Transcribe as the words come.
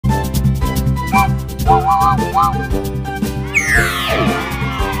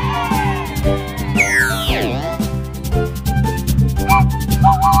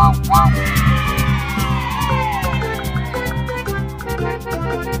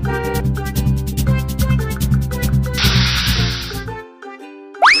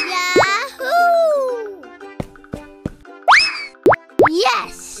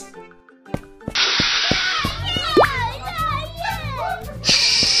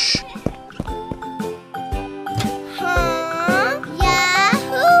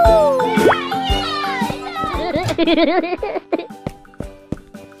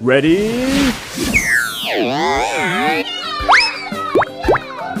Ready?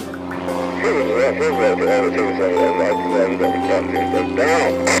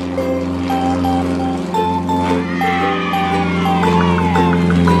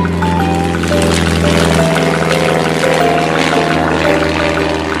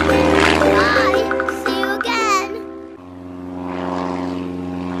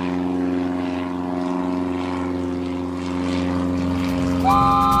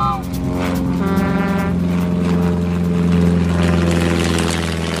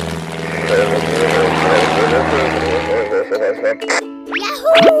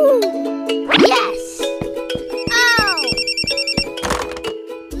 Yahoo! Yes! Oh!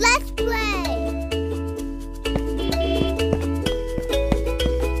 Let's play!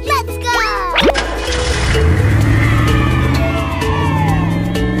 Let's go!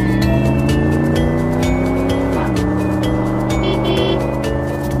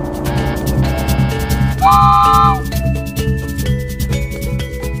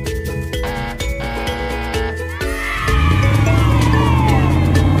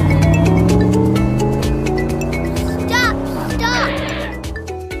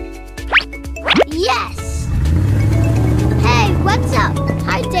 Yes! Hey, what's up?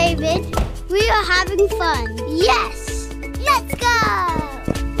 Hi, David. We are having fun. Yes! Let's go!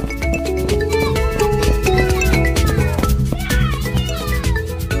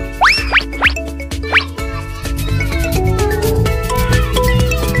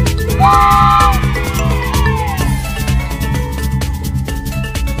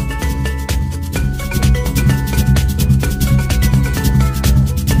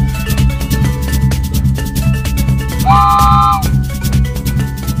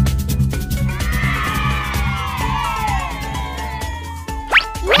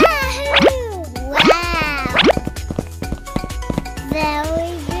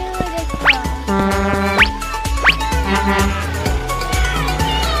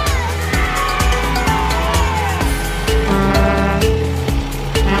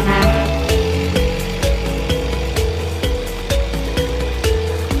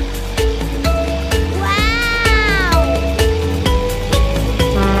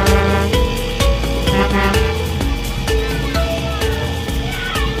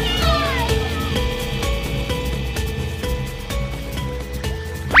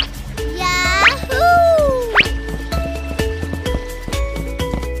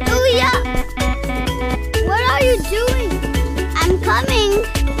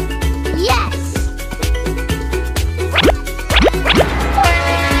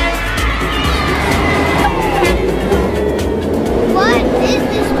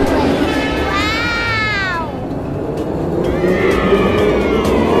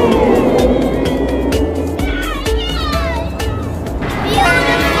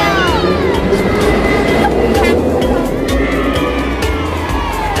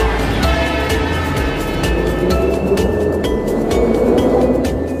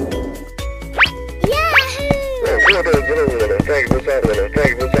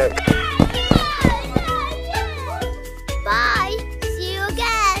 Bye. See you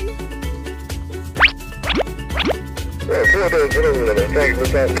again.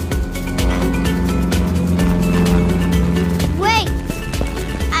 Wait.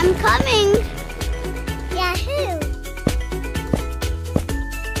 I'm coming. Yahoo!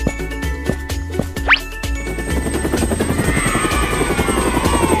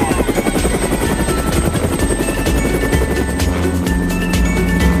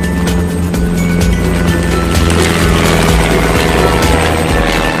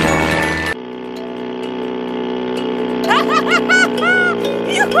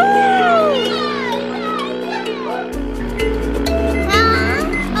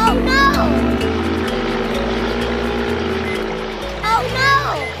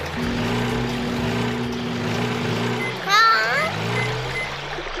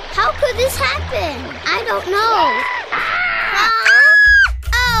 How could this happen? I don't know.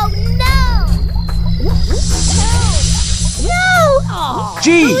 Oh no! No!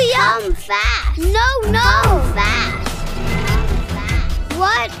 Gee! Come fast! No! Fast!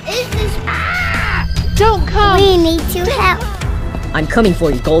 What is this? Don't come! We need to help. I'm coming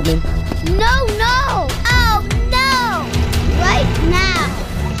for you, Goldman. No! Oh no! Right now!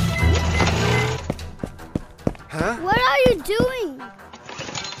 Huh? What are you doing?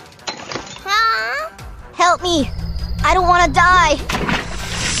 Huh? Help me! I don't want to die!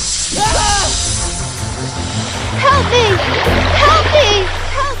 Help me! Help me!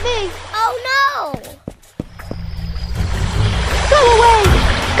 Help me! Oh no! Go away!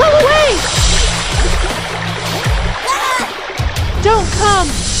 Go away!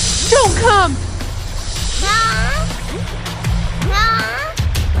 Don't come!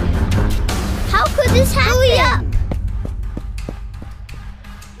 How could this happen? Hurry up!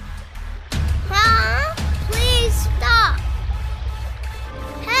 Please stop!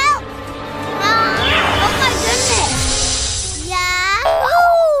 Help! Oh my goodness! Yahoo!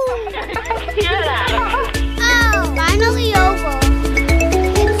 Oh, finally over.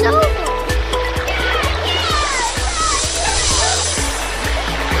 It's over.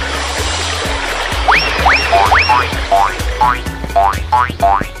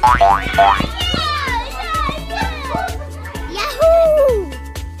 Yahoo!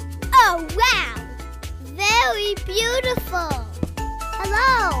 Oh, wow! Very beautiful.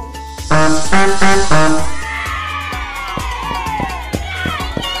 Hello.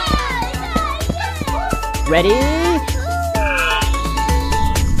 Ready?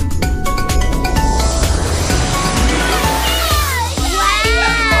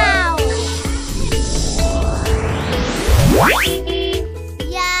 Wow!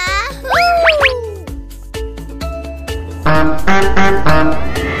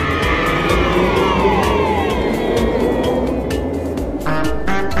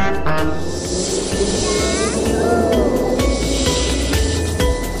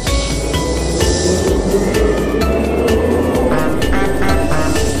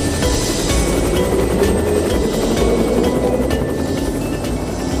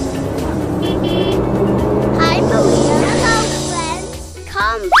 Hi, Maria. Hello, friends.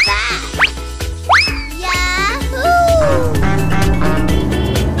 Come back. Yahoo!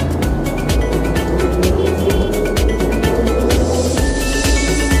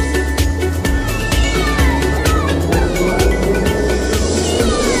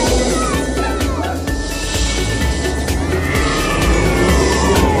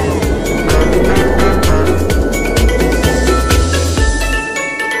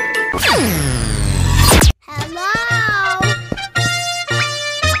 Hello.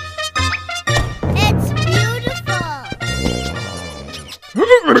 It's beautiful.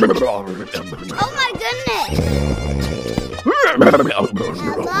 Oh my goodness.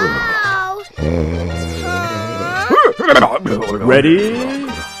 Hello. Ready?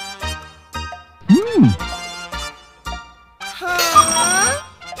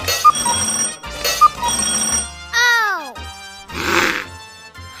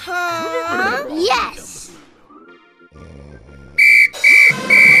 Oh. Yes.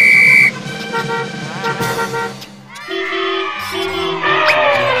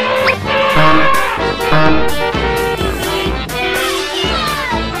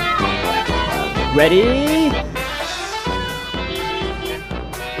 Ready?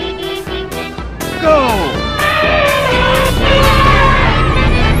 Go!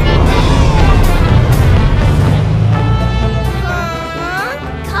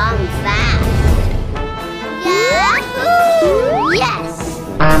 Come fast. Yahoo! Yes.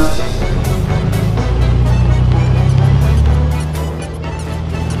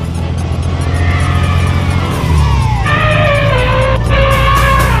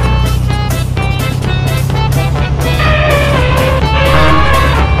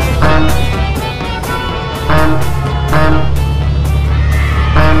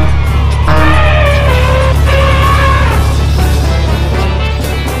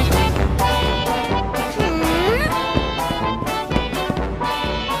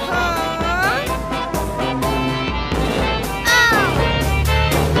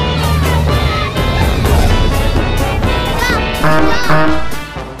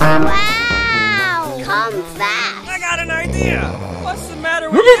 Wow! Come fast! I got an idea. What's the matter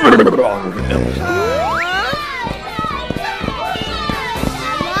with you?